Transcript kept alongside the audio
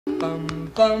Mr.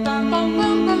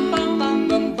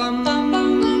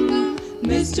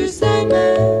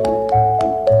 Sandman,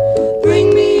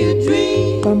 bring me a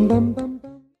dream.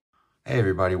 Hey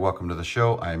everybody, welcome to the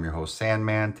show. I am your host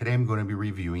Sandman. Today I'm going to be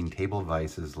reviewing table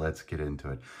vices. Let's get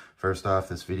into it. First off,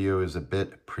 this video is a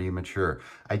bit premature.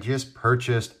 I just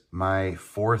purchased my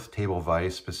fourth table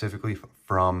vise specifically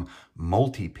from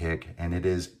Multipick, and it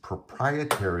is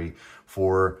proprietary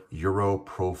for Euro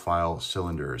profile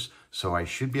cylinders. So I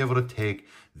should be able to take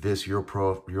this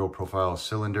Euro profile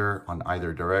cylinder on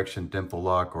either direction, dimple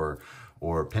lock or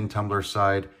pin tumbler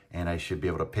side, and I should be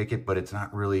able to pick it, but it's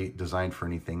not really designed for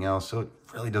anything else, so it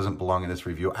really doesn't belong in this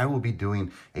review. I will be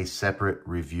doing a separate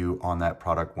review on that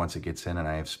product once it gets in and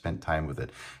I have spent time with it.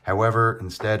 However,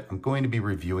 instead, I'm going to be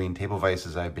reviewing table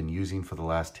vices I've been using for the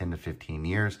last 10 to 15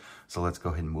 years, so let's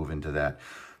go ahead and move into that.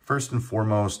 First and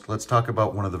foremost, let's talk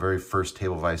about one of the very first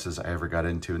table vices I ever got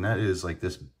into, and that is like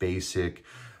this basic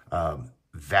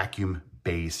vacuum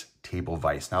base table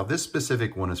vise. Now this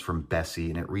specific one is from BESSEY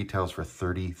and it retails for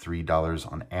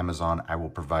 $33 on Amazon. I will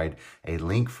provide a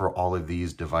link for all of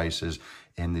these devices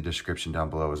in the description down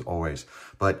below as always.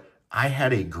 But I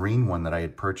had a green one that I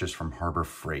had purchased from Harbor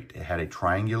Freight. It had a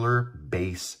triangular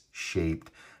base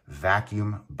shaped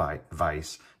vacuum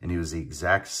vise, and it was the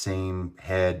exact same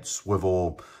head,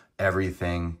 swivel,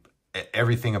 everything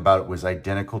about it was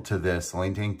identical to this. The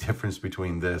only difference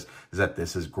between this is that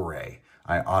this is gray.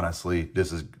 I honestly,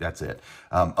 that's it.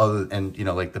 And you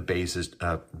know, like the base is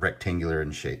rectangular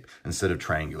in shape instead of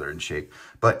triangular in shape.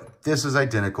 But this is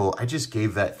identical. I just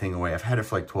gave that thing away. I've had it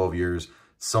for like 12 years.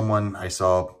 Someone I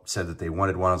saw said that they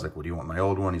wanted one. I was like, well, do you want my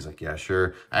old one? He's like, yeah,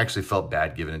 sure. I actually felt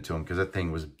bad giving it to him because that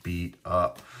thing was beat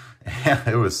up.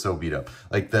 It was so beat up.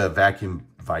 Like the vacuum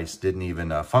vise didn't even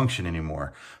function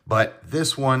anymore. But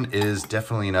this one is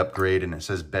definitely an upgrade, and it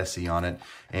says BESSEY on it.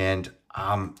 And,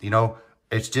 you know,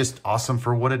 it's just awesome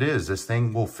for what it is. This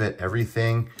thing will fit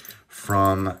everything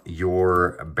from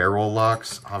your barrel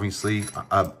locks. Obviously,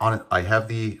 on it, I have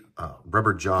the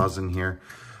rubber jaws in here,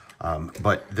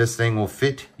 but this thing will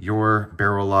fit your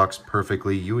barrel locks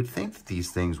perfectly. You would think that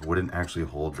these things wouldn't actually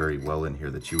hold very well in here,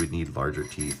 that you would need larger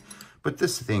teeth, but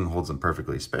this thing holds them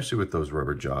perfectly, especially with those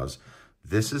rubber jaws.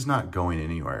 This is not going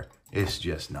anywhere. It's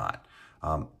just not.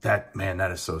 That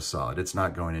is so solid. It's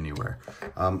not going anywhere.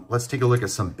 Let's take a look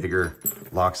at some bigger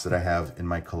locks that I have in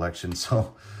my collection.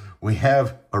 So we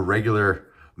have a regular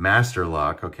master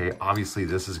lock. Okay, obviously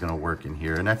this is going to work in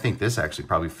here, and I think this actually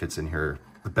probably fits in here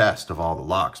the best of all the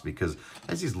locks because it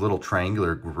has these little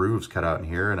triangular grooves cut out in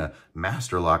here, and a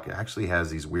master lock actually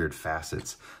has these weird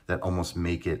facets that almost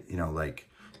make it, you know, like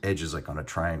edges like on a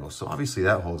triangle. So obviously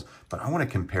that holds, but I want to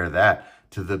compare that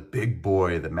to the big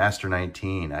boy, the Master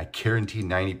 19. I guarantee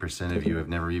 90% of you have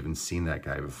never even seen that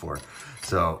guy before.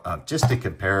 So just a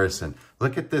comparison,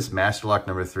 look at this Master Lock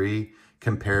number 3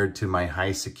 compared to my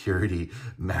high security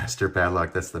Master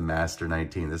Padlock. That's the Master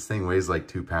 19. This thing weighs like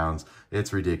 2 pounds.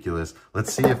 It's ridiculous.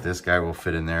 Let's see if this guy will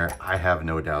fit in there. I have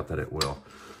no doubt that it will.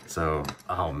 So,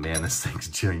 oh man, this thing's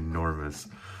ginormous.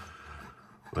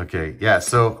 Okay, yeah,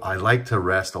 so I like to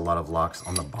rest a lot of locks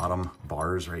on the bottom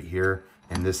bars right here,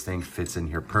 and this thing fits in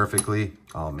here perfectly.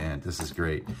 Oh man, this is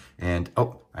great. And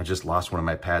oh, I just lost one of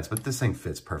my pads, but this thing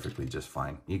fits perfectly just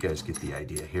fine. You guys get the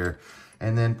idea here.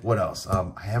 And then what else?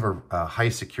 I have a high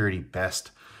security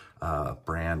Best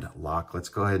brand lock. Let's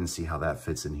go ahead and see how that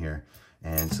fits in here.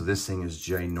 And so this thing is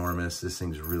ginormous. This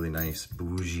thing's really nice,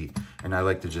 bougie. And I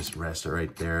like to just rest it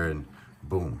right there, and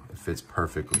boom, it fits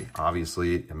perfectly.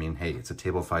 Obviously, I mean, hey, it's a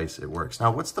table vise, it works. Now,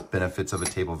 what's the benefits of a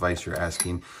table vise, you're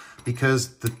asking?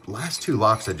 Because the last 2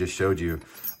 locks I just showed you,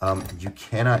 you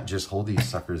cannot just hold these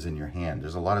suckers in your hand.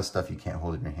 There's a lot of stuff you can't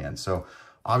hold in your hand. So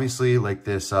obviously, like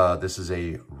this, this is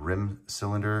a rim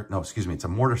cylinder. No, excuse me, it's a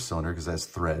mortise cylinder because it has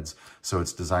threads. So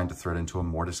it's designed to thread into a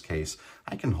mortise case.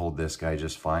 I can hold this guy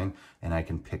just fine, and I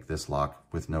can pick this lock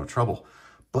with no trouble.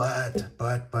 But,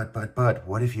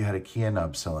 what if you had a key and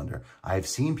nub cylinder? I've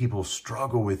seen people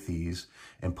struggle with these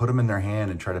and put them in their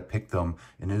hand and try to pick them,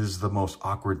 and it is the most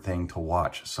awkward thing to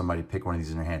watch somebody pick one of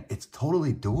these in their hand. It's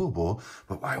totally doable,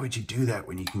 but why would you do that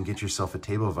when you can get yourself a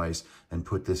table vise and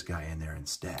put this guy in there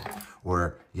instead?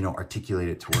 Or, you know, articulate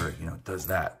it to where, you know, it does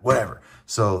that, whatever.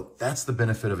 So that's the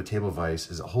benefit of a table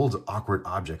vise, is it holds awkward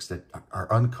objects that are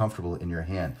uncomfortable in your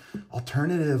hand.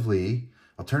 Alternatively,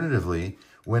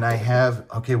 when I have,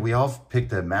 okay, we all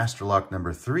picked the Master Lock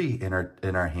number 3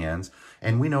 in our hands,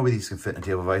 and we know these can fit in a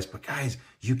table vise, but guys,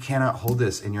 you cannot hold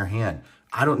this in your hand.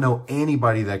 I don't know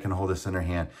anybody that can hold this in their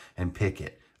hand and pick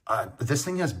it. This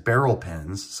thing has barrel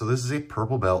pins, so this is a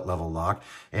purple belt level lock,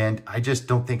 and I just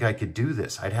don't think I could do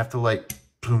this. I'd have to like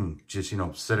boom, just, you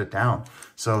know, sit it down.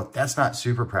 So that's not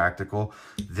super practical.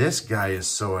 This guy is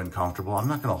so uncomfortable. I'm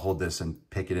not going to hold this and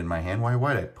pick it in my hand. Why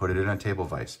would I? Put it in a table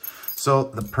vise. So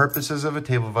the purposes of a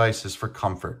table vise is for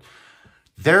comfort.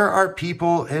 There are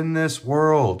people in this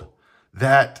world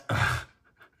that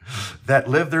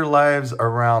live their lives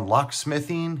around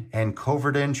locksmithing and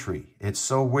covert entry. It's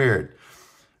so weird.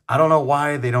 I don't know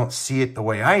why they don't see it the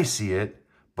way I see it,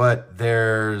 but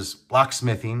there's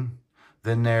locksmithing,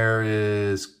 then there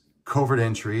is covert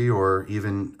entry, or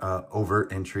even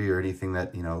overt entry, or anything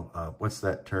that, you know, what's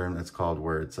that term that's called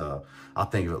where it's, I'll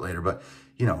think of it later, but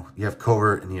you know, you have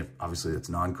covert and you have, obviously it's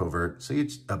non-covert. So you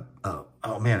just,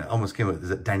 oh man, it almost came with, is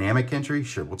it dynamic entry?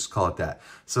 Sure, we'll just call it that.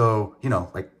 So, you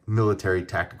know, like military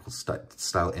tactical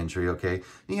style entry, okay? And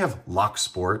you have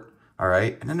Locksport, all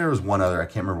right? And then there was one other, I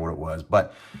can't remember what it was,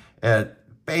 but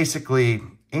basically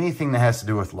anything that has to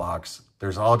do with locks,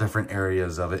 there's all different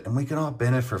areas of it, and we can all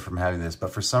benefit from having this.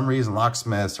 But for some reason,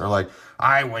 locksmiths are like,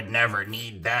 I would never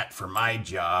need that for my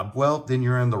job. Well, then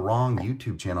you're in the wrong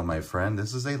YouTube channel, my friend.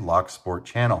 This is a Locksport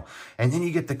channel. And then you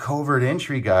get the covert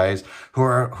entry guys who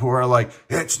are like,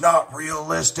 it's not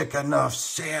realistic enough,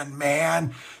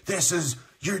 Sandman. This is,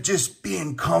 you're just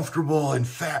being comfortable and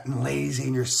fat and lazy,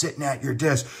 and you're sitting at your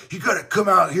desk. You got to come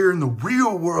out here in the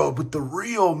real world with the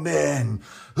real men.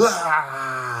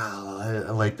 Ah!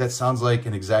 Like, that sounds like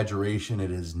an exaggeration.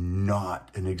 It is not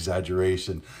an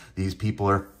exaggeration. These people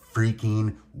are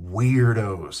freaking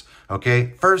weirdos,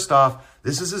 okay? First off,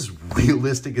 this is as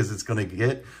realistic as it's going to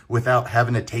get without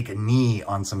having to take a knee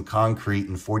on some concrete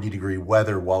in 40-degree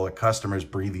weather while a customer's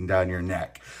breathing down your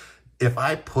neck. If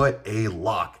I put a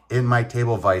lock in my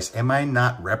table vise, am I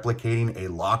not replicating a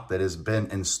lock that has been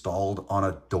installed on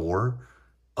a door?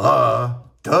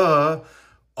 Duh.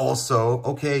 Also,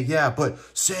 okay, yeah, but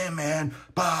Sandman,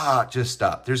 just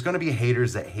stop. There's going to be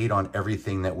haters that hate on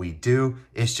everything that we do.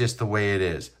 It's just the way it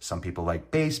is. Some people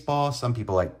like baseball, some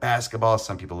people like basketball,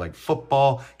 some people like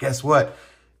football. Guess what?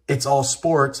 It's all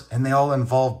sports, and they all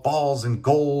involve balls and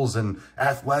goals and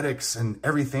athletics and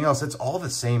everything else. It's all the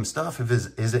same stuff.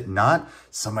 Is it not?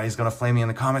 Somebody's going to flame me in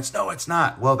the comments. No, it's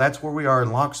not. Well, that's where we are in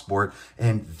Locksport.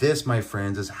 And this, my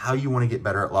friends, is how you want to get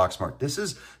better at Locksmart. This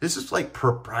is like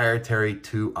proprietary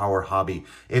to our hobby.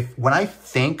 When I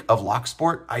think of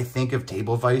Locksport, I think of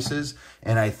table vices,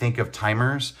 and I think of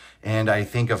timers, and I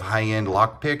think of high-end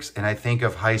lockpicks, and I think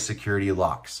of high security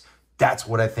locks. That's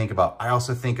what I think about. I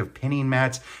also think of pinning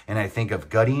mats, and I think of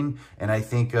gutting, and I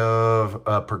think of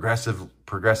progressive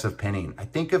pinning. I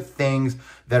think of things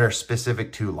that are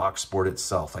specific to Locksport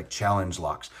itself, like challenge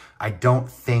locks. I don't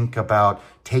think about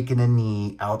taking a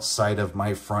knee outside of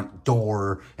my front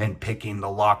door and picking the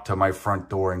lock to my front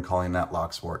door and calling that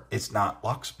Locksport. It's not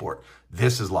Locksport.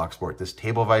 This is Locksport. This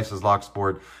table vise is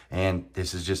Locksport, and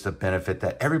this is just a benefit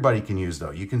that everybody can use,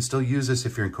 though. You can still use this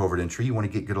if you're in covert entry. You want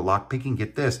to get good at lock picking,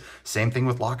 get this. Same thing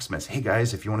with locksmiths. Hey,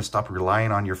 guys, if you want to stop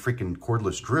relying on your freaking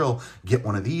cordless drill, get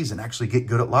one of these and actually get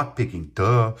good at lock picking.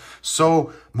 Duh.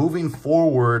 So moving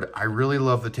forward, I really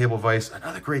love the table vise.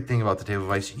 Another great thing about the table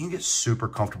vise, you can get super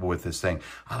comfortable with this thing.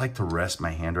 I like to rest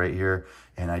my hand right here,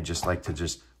 and I just like to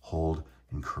just hold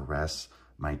and caress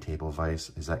my table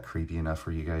vise. Is that creepy enough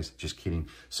for you guys? Just kidding.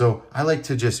 So I like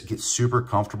to just get super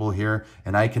comfortable here,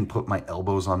 and I can put my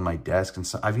elbows on my desk. And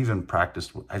so I've even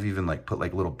like put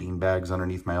like little bean bags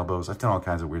underneath my elbows. I've done all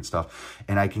kinds of weird stuff,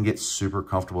 and I can get super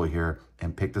comfortable here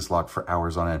and pick this lock for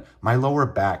hours on end. My lower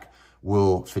back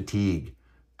will fatigue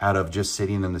out of just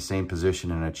sitting in the same position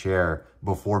in a chair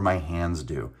before my hands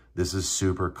do. This is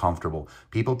super comfortable.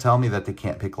 People tell me that they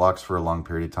can't pick locks for a long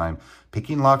period of time.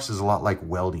 Picking locks is a lot like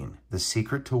welding. The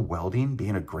secret to welding,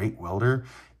 being a great welder,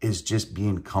 is just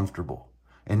being comfortable.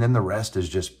 And then the rest is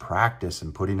just practice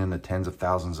and putting in the tens of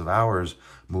thousands of hours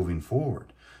moving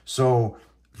forward. So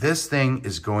this thing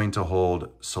is going to hold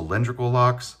cylindrical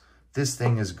locks. This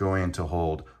thing is going to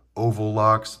hold oval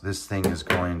locks. This thing is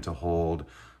going to hold,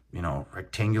 you know,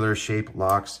 rectangular shaped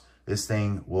locks. This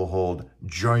thing will hold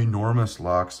ginormous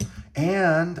locks.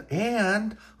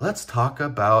 And let's talk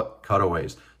about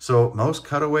cutaways. So most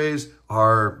cutaways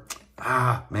are,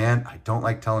 man, I don't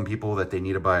like telling people that they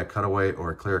need to buy a cutaway or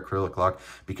a clear acrylic lock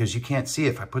because you can't see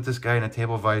it. If I put this guy in a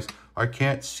table vise, I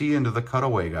can't see into the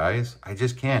cutaway, guys. I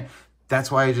just can't.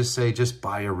 That's why I just say, just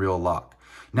buy a real lock.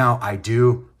 Now, I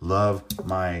do love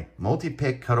my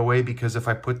multi-pick cutaway because if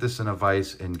I put this in a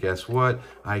vise, and guess what?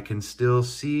 I can still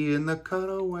see in the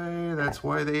cutaway. That's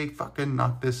why they fucking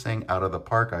knocked this thing out of the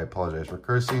park. I apologize for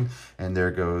cursing, and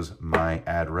there goes my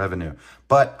ad revenue.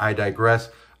 But I digress.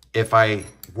 If I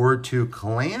were to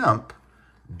clamp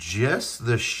just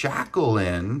the shackle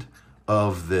end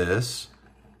of this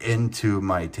into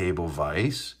my table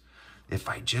vise, if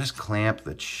I just clamp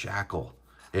the shackle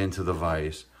into the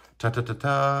vise,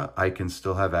 I can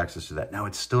still have access to that. Now,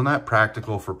 it's still not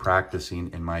practical for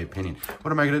practicing, in my opinion.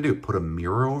 What am I going to do? Put a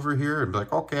mirror over here and be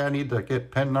like, okay, I need to get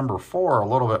pen number 4 a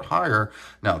little bit higher.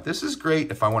 Now, this is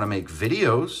great if I want to make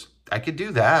videos. I could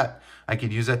do that. I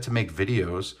could use that to make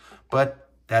videos, but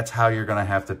that's how you're going to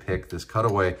have to pick this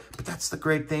cutaway. But that's the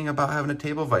great thing about having a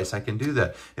table vise. I can do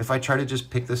that. If I try to just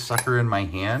pick this sucker in my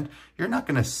hand, you're not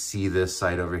going to see this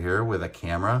side over here with a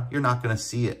camera. You're not going to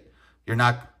see it. You're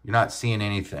not seeing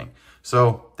anything.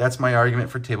 So that's my argument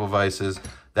for table vices.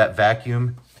 That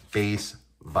vacuum base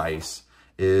vise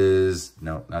is,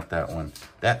 no, not that one.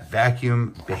 That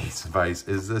vacuum base vise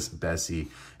is this BESSEY,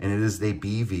 and it is the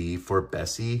BV for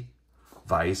BESSEY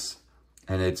vise,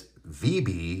 and it's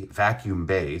VB, vacuum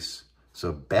base.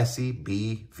 So BESSEY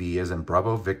BV as in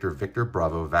Bravo, Victor, Victor,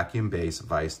 Bravo, vacuum base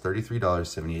vise,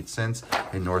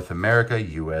 $33.78 in North America,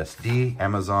 USD,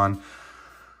 Amazon.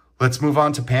 Let's move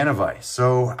on to PANAVISE.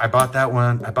 So I bought that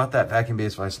one. I bought that vacuum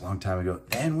base vise a long time ago.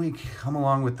 Then we come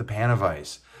along with the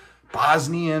PANAVISE.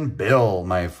 Bosnian Bill,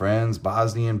 my friends,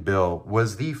 Bosnian Bill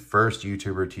was the first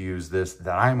YouTuber to use this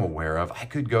that I'm aware of. I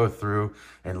could go through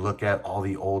and look at all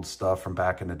the old stuff from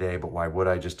back in the day, but why would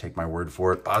I just take my word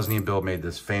for it? Bosnian Bill made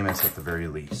this famous at the very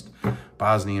least.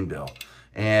 Bosnian Bill.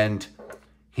 And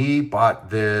he bought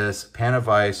this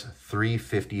PANAVISE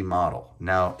 350 model.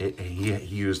 Now, he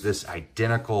used this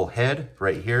identical head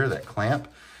right here, that clamp,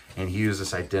 and he used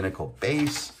this identical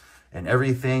base and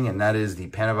everything, and that is the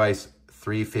PANAVISE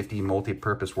 350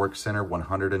 Multi-Purpose Work Center,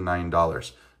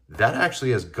 $109. That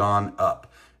actually has gone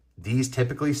up. These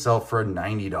typically sell for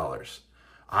 $90.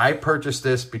 I purchased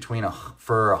this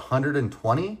for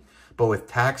 $120, but with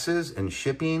taxes and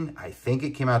shipping, I think it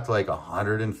came out to like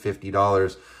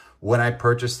 $150. When I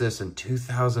purchased this in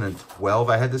 2012,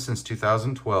 I had this since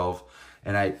 2012,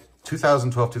 and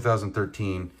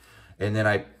 2013, and then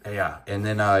I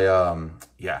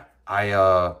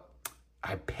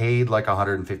paid like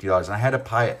 $150, and I had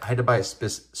to buy it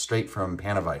straight from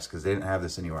PANAVISE because they didn't have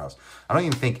this anywhere else. I don't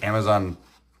even think Amazon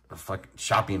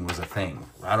shopping was a thing.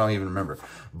 I don't even remember,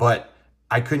 but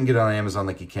I couldn't get it on Amazon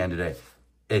like you can today.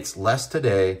 It's less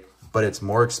today, but it's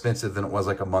more expensive than it was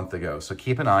like a month ago. So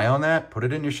keep an eye on that. Put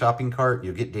it in your shopping cart.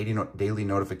 You'll get daily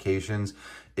notifications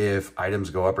if items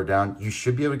go up or down. You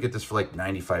should be able to get this for like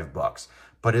 95 bucks.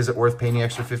 But is it worth paying the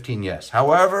extra 15? Yes.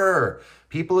 However,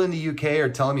 people in the UK are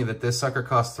telling me that this sucker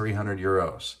costs 300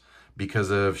 euros because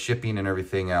of shipping and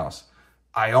everything else.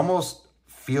 I almost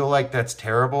feel like that's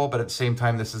terrible, but at the same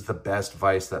time, this is the best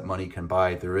vise that money can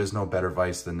buy. There is no better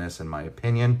vise than this, in my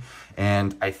opinion.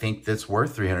 And I think that's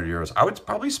worth 300 euros. I would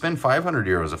probably spend 500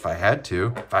 euros if I had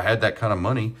to, if I had that kind of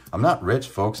money. I'm not rich,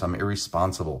 folks. I'm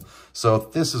irresponsible. So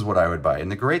this is what I would buy.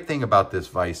 And the great thing about this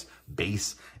vise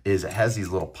base is it has these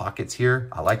little pockets here.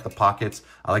 I like the pockets.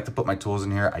 I like to put my tools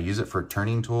in here. I use it for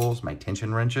turning tools, my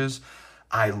tension wrenches.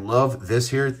 I love this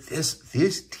here.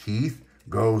 These teeth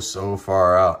go so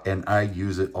far out, and I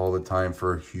use it all the time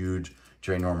for huge,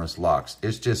 ginormous locks.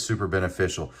 It's just super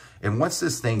beneficial. And once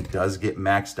this thing does get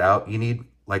maxed out, you need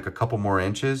like a couple more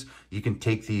inches. You can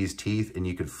take these teeth and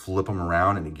you could flip them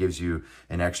around, and it gives you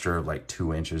an extra like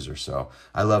 2 inches or so.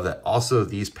 I love that. Also,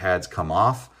 these pads come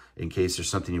off in case there's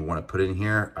something you want to put in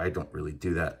here. I don't really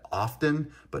do that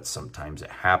often, but sometimes it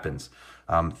happens.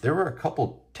 There were a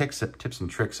couple tips and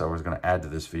tricks I was going to add to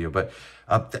this video, but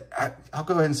I'll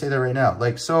go ahead and say that right now.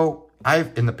 Like, so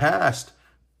in the past,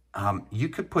 you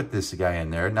could put this guy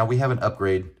in there. Now we have an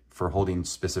upgrade for holding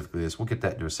specifically this. We'll get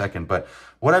that into a second. But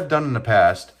what I've done in the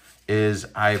past is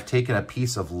I've taken a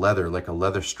piece of leather, like a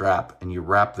leather strap, and you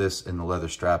wrap this in the leather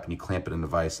strap and you clamp it in the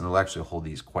vise, and it'll actually hold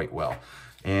these quite well.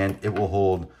 And it will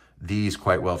hold these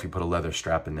quite well if you put a leather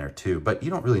strap in there too, but you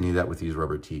don't really need that with these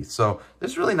rubber teeth. So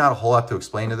there's really not a whole lot to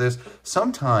explain to this.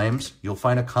 Sometimes you'll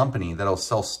find a company that'll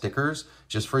sell stickers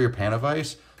just for your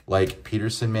PANAVISE, like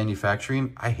Peterson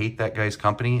Manufacturing. I hate that guy's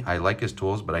company. I like his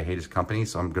tools, but I hate his company,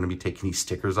 so I'm going to be taking these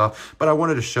stickers off. But I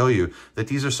wanted to show you that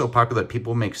these are so popular that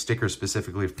people make stickers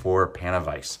specifically for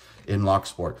PANAVISE in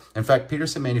Locksport. In fact,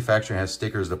 Peterson Manufacturing has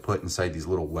stickers to put inside these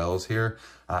little wells here.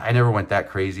 I never went that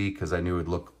crazy because I knew it would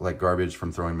look like garbage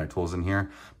from throwing my tools in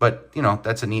here. But, you know,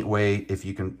 that's a neat way if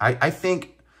you can. I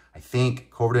think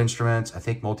Covert Instruments, I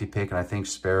think Multipick, and I think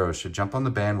Sparrows should jump on the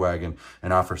bandwagon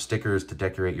and offer stickers to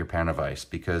decorate your PANAVISE,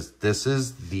 because this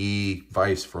is the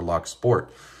vise for Locksport.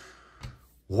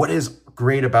 What is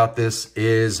great about this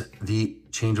is the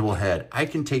changeable head. I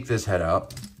can take this head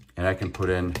out and I can put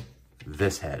in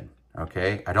this head.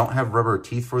 Okay, I don't have rubber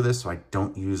teeth for this, so I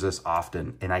don't use this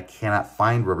often, and I cannot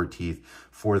find rubber teeth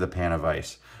for the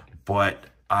PANAVISE. But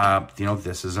you know,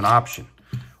 this is an option.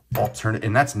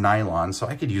 and that's nylon, so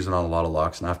I could use it on a lot of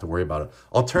locks and not have to worry about it.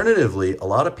 Alternatively, a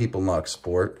lot of people in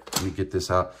Locksport, let me get this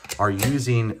out, are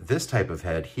using this type of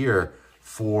head here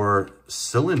for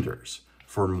cylinders,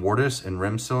 for mortise and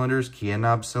rim cylinders, key and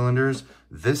knob cylinders.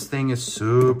 This thing is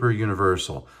super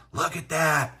universal. Look at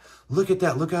that. Look at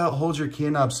that. Look how it holds your key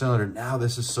and knob cylinder. Now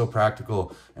this is so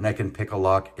practical, and I can pick a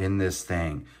lock in this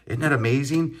thing. Isn't that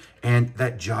amazing? And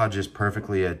that jaw just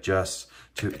perfectly adjusts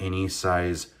to any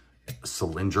size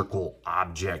cylindrical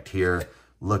object here.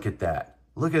 Look at that.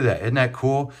 Look at that. Isn't that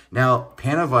cool? Now,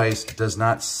 PANAVISE does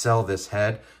not sell this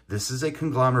head. This is a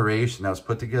conglomeration that was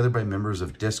put together by members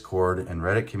of Discord and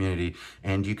Reddit community,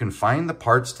 and you can find the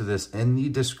parts to this in the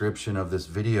description of this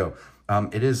video.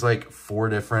 It is like 3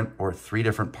 different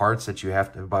parts that you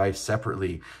have to buy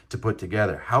separately to put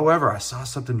together. However, I saw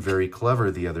something very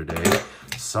clever the other day.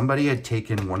 Somebody had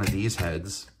taken one of these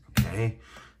heads, okay?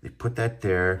 They put that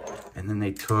there, and then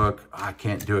they took, I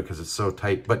can't do it because it's so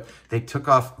tight, but they took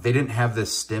off, they didn't have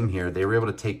this stem here. They were able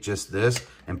to take just this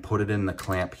and put it in the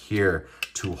clamp here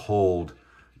to hold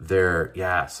their,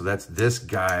 yeah, so that's, this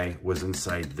guy was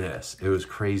inside this. It was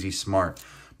crazy smart,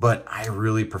 but I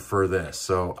really prefer this.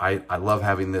 So I love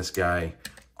having this guy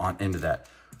on into that.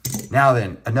 Now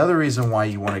then, another reason why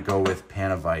you want to go with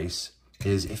PANAVISE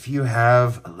is if you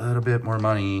have a little bit more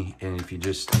money and if you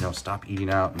just, stop eating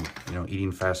out and,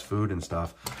 eating fast food and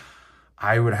stuff,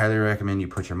 I would highly recommend you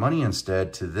put your money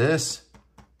instead to this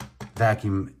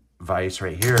vacuum vise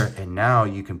right here. And now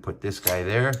you can put this guy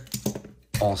there.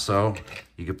 Also,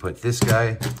 you could put this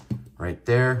guy right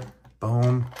there.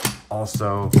 Boom.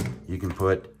 Also, you can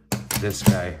put this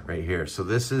guy right here. So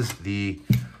this is the,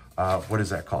 what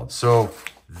is that called? So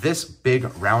this big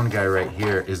round guy right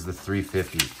here is the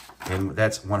 350. And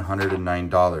that's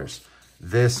 $109.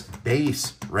 This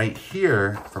base right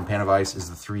here from PANAVISE is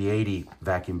the 380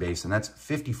 vacuum base, and that's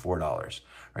 $54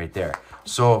 right there.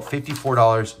 So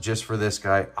 $54 just for this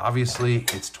guy. Obviously,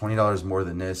 it's $20 more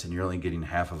than this, and you're only getting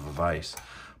half of a vise.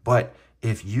 But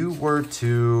if you were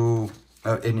to,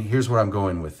 and here's where I'm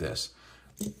going with this.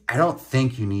 I don't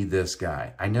think you need this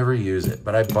guy. I never use it,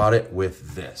 but I bought it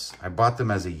with this. I bought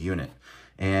them as a unit,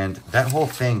 and that whole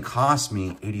thing cost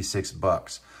me 86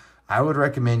 bucks. I would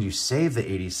recommend you save the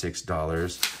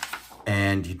 $86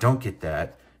 and you don't get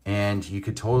that. And you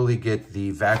could totally get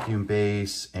the vacuum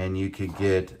base and you could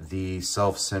get the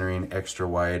self-centering extra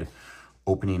wide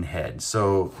opening head.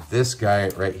 So this guy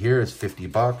right here is 50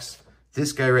 bucks.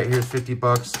 This guy right here is 50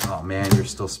 bucks. Oh man, you're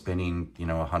still spending,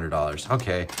 $100.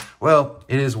 Okay, well,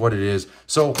 it is what it is.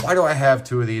 So why do I have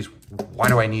 2 of these? Why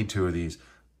do I need 2 of these?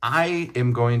 I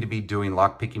am going to be doing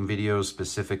lockpicking videos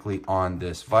specifically on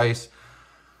this vise.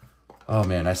 Oh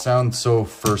man, I sound so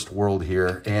first world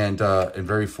here and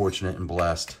very fortunate and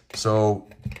blessed. So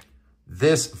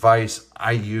this vise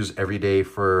I use every day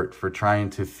for trying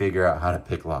to figure out how to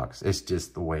pick locks. It's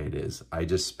just the way it is. I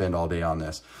just spend all day on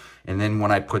this. And then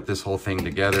when I put this whole thing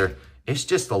together, it's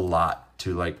just a lot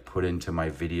to like put into my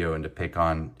video and to pick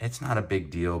on. It's not a big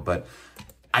deal, but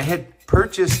I had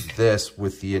purchased this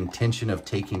with the intention of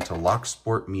taking to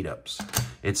Locksport meetups.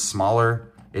 It's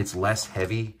smaller, it's less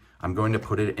heavy. I'm going to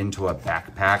put it into a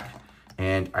backpack,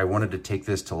 and I wanted to take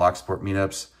this to Locksport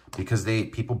meetups because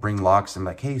people bring locks and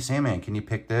like, hey, Sandman, can you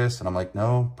pick this? And I'm like,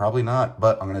 no, probably not,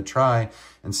 but I'm going to try.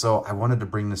 And so I wanted to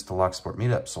bring this to Locksport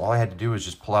meetups. So all I had to do was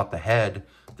just pull out the head,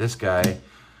 this guy,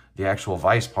 the actual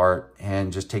vise part,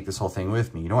 and just take this whole thing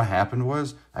with me. You know what happened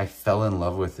was I fell in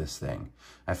love with this thing.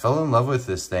 I fell in love with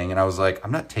this thing, and I was like,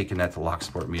 I'm not taking that to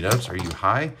Locksport meetups. Are you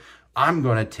high? I'm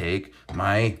going to take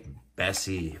my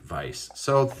BESSEY vise.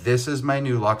 So this is my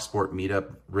new Locksport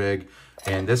meetup rig,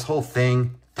 and this whole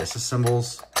thing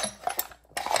disassembles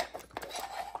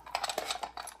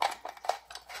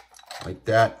like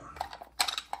that.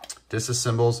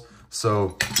 Disassembles.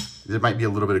 So there might be a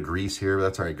little bit of grease here, but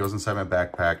that's all right. It goes inside my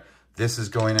backpack. This is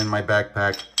going in my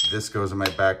backpack. This goes in my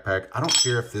backpack. I don't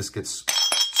care if this gets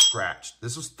scratched.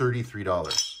 This was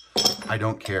 $33. I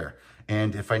don't care.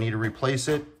 And if I need to replace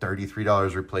it,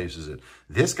 $33 replaces it.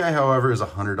 This guy, however, is a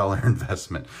 $100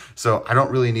 investment. So I don't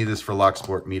really need this for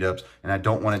Locksport meetups, and I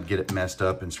don't want to get it messed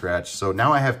up and scratched. So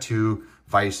now I have 2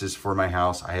 vises for my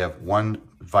house. I have one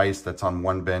vise that's on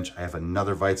one bench. I have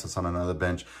another vise that's on another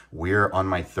bench. We're on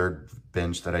my 3rd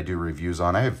bench that I do reviews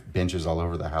on. I have benches all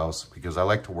over the house because I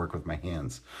like to work with my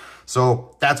hands.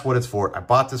 So that's what it's for. I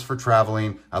bought this for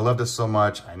traveling. I love this so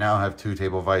much. I now have 2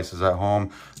 table vises at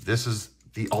home. This is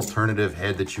the alternative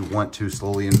head that you want to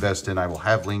slowly invest in. I will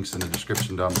have links in the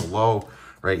description down below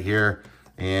right here.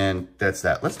 And that's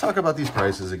that. Let's talk about these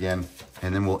prices again,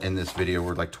 and then we'll end this video.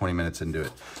 We're like 20 minutes into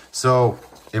it. So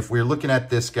if we're looking at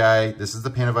this guy, this is the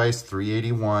PANAVISE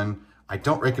 381. I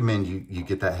don't recommend you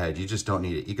get that head. You just don't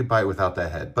need it. You could buy it without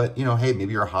that head. But, you know, hey,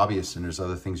 maybe you're a hobbyist and there's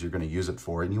other things you're going to use it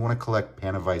for, and you want to collect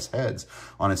PANAVISE heads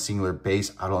on a singular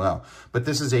base. I don't know. But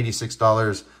this is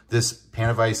 $86. This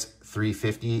PANAVISE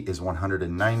 350 is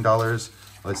 $109.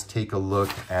 Let's take a look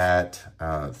at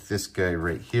this guy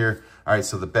right here. All right,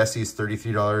 so the BESSEY is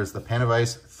 $33. The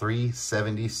PANAVISE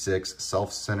 376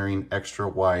 self-centering extra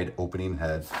wide opening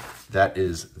head. That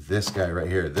is this guy right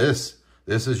here. This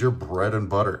is your bread and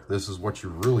butter. This is what you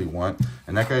really want.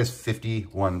 And that guy is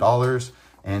 $51.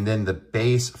 And then the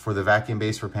base for the vacuum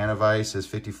base for PANAVISE is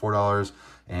 $54.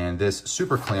 And this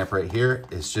super clamp right here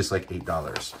is just like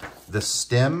 $8. The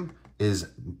stem is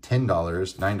 $10,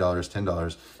 $9,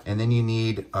 $10. And then you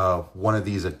need one of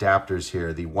these adapters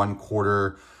here, the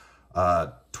 1/4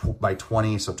 by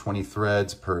 20, so 20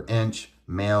 threads per inch,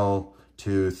 male,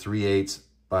 to 3/8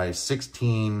 by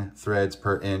 16 threads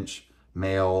per inch,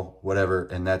 male, whatever,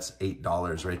 and that's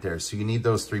 $8 right there. So you need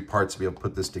those 3 parts to be able to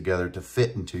put this together to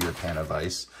fit into your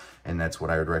PANAVISE, and that's what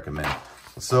I would recommend.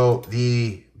 So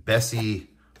the BESSEY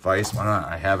Vice, why not?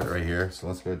 I have it right here, so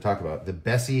let's go and talk about it. The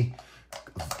BESSEY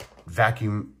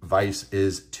vacuum Vice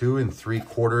is 2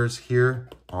 3/4 here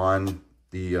on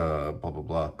the blah, blah,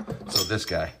 blah. So this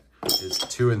guy is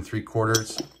 2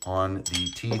 3/4 on the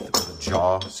teeth, or the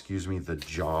jaw, excuse me, the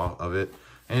jaw of it.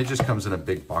 And it just comes in a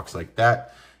big box like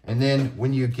that. And then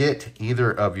when you get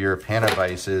either of your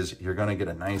PANAVISEs, you're gonna get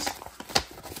a nice,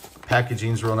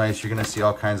 packaging's real nice. You're gonna see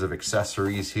all kinds of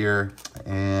accessories here,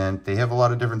 and they have a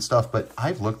lot of different stuff, but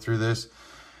I've looked through this.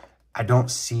 I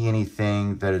don't see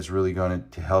anything that is really going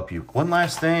to help you. One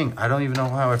last thing, I don't even know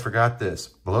how I forgot this.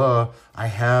 Blah, I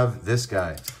have this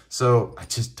guy. So I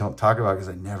just don't talk about it because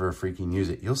I never freaking use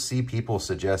it. You'll see people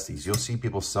suggest these. You'll see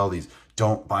people sell these.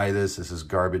 Don't buy this. This is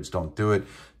garbage. Don't do it.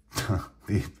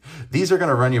 These are going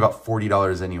to run you about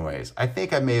 $40 anyways. I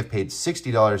think I may have paid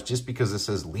 $60 just because it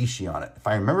says Leashy on it. If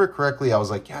I remember correctly, I was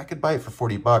like, yeah, I could buy it for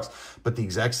 40 bucks, but the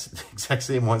exact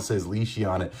same one says Leashy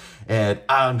on it. And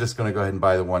I'm just going to go ahead and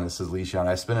buy the one that says Leashy on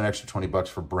it. I spent an extra 20 bucks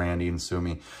for branding, sue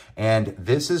me. And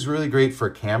this is really great for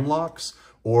cam locks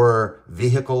or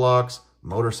vehicle locks,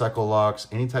 motorcycle locks,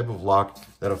 any type of lock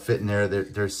that'll fit in there.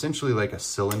 They're essentially like a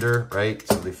cylinder, right?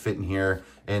 So they fit in here.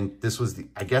 And this was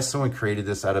I guess someone created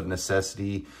this out of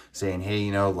necessity, saying, hey,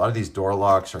 you know, a lot of these door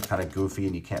locks are kind of goofy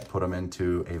and you can't put them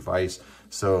into a vise.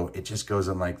 So it just goes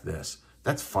in like this.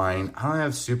 That's fine. I don't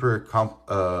have super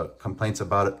complaints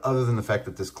about it, other than the fact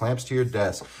that this clamps to your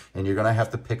desk and you're going to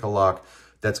have to pick a lock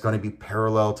that's going to be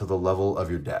parallel to the level of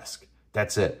your desk.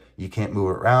 That's it. You can't move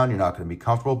it around. You're not going to be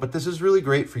comfortable. But this is really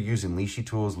great for using Leashy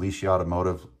Tools, Leashy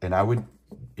Automotive. And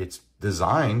it's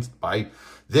designed by,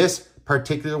 this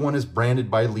particular one is branded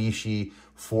by Leashy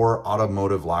for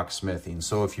automotive locksmithing.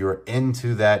 So if you're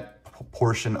into that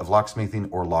portion of locksmithing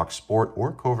or Locksport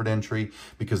or covert entry,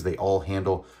 because they all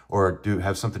handle or do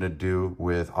have something to do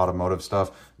with automotive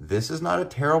stuff, this is not a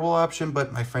terrible option,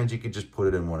 but my friends, you could just put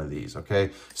it in one of these, okay?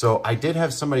 So I did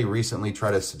have somebody recently try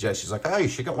to suggest, she's like, oh, you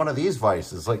should get one of these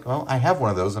vices. Like, well, I have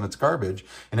one of those and it's garbage,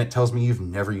 and it tells me you've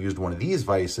never used one of these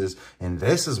vices, and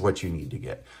this is what you need to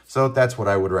get. So that's what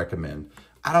I would recommend.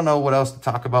 I don't know what else to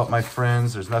talk about, my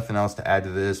friends. There's nothing else to add to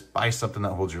this. Buy something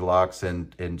that holds your locks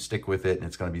and stick with it, and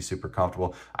it's going to be super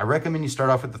comfortable. I recommend you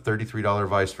start off with the $33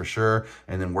 vise for sure,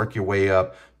 and then work your way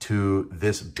up to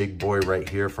this big boy right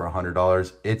here for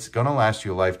 $100. It's going to last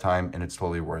you a lifetime, and it's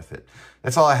totally worth it.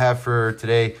 That's all I have for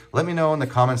today. Let me know in the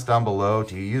comments down below.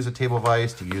 Do you use a table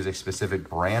vise? Do you use a specific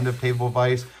brand of table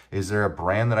vise? Is there a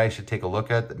brand that I should take a look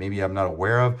at that maybe I'm not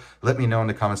aware of? Let me know in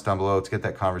the comments down below. Let's get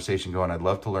that conversation going. I'd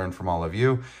love to learn from all of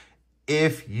you.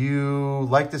 If you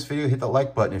like this video, hit the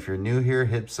like button. If you're new here,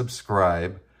 hit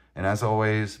subscribe. And as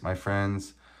always, my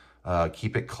friends,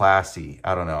 keep it classy.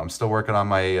 I don't know. I'm still working on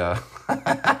my...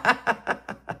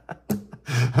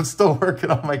 I'm still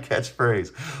working on my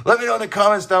catchphrase. Let me know in the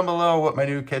comments down below what my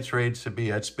new catchphrase should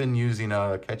be. I've just been using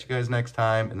catch you guys next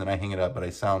time, and then I hang it up, but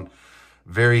I sound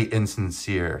very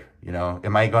insincere. You know,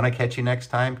 am I going to catch you next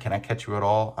time? Can I catch you at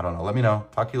all? I don't know. Let me know.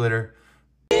 Talk to you later.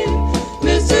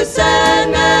 Mr.